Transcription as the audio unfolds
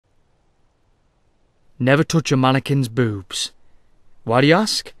Never touch a mannequin's boobs. Why do you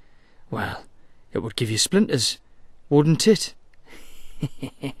ask? Well, it would give you splinters, wouldn't it?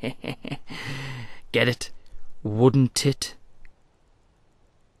 Get it? Wouldn't it?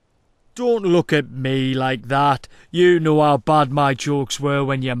 Don't look at me like that. You know how bad my jokes were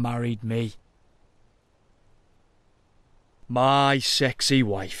when you married me. My sexy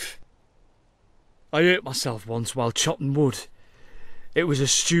wife. I hurt myself once while chopping wood. It was a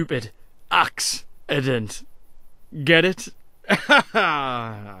stupid accident. Get it?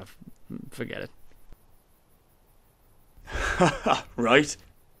 Forget it. Right.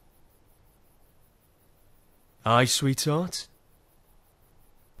 Aye, sweetheart.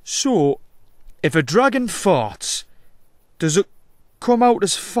 So, if a dragon farts, does it come out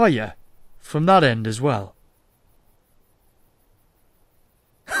as fire from that end as well?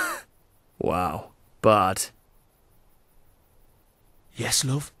 Wow. Bad. Yes,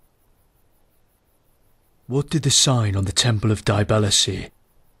 love? What did the sign on the Temple of Dibella say?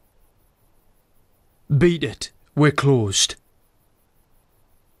 Beat it. We're closed.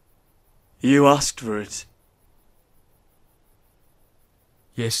 You asked for it.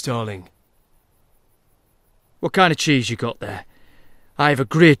 Yes, darling. What kind of cheese you got there? I have a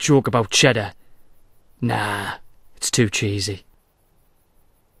great joke about cheddar. Nah, it's too cheesy.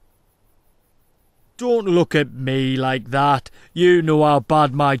 Don't look at me like that. You know how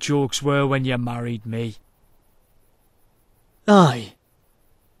bad my jokes were when you married me. Aye.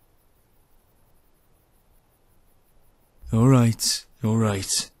 All right, all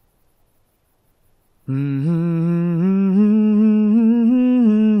right. Mm-hmm.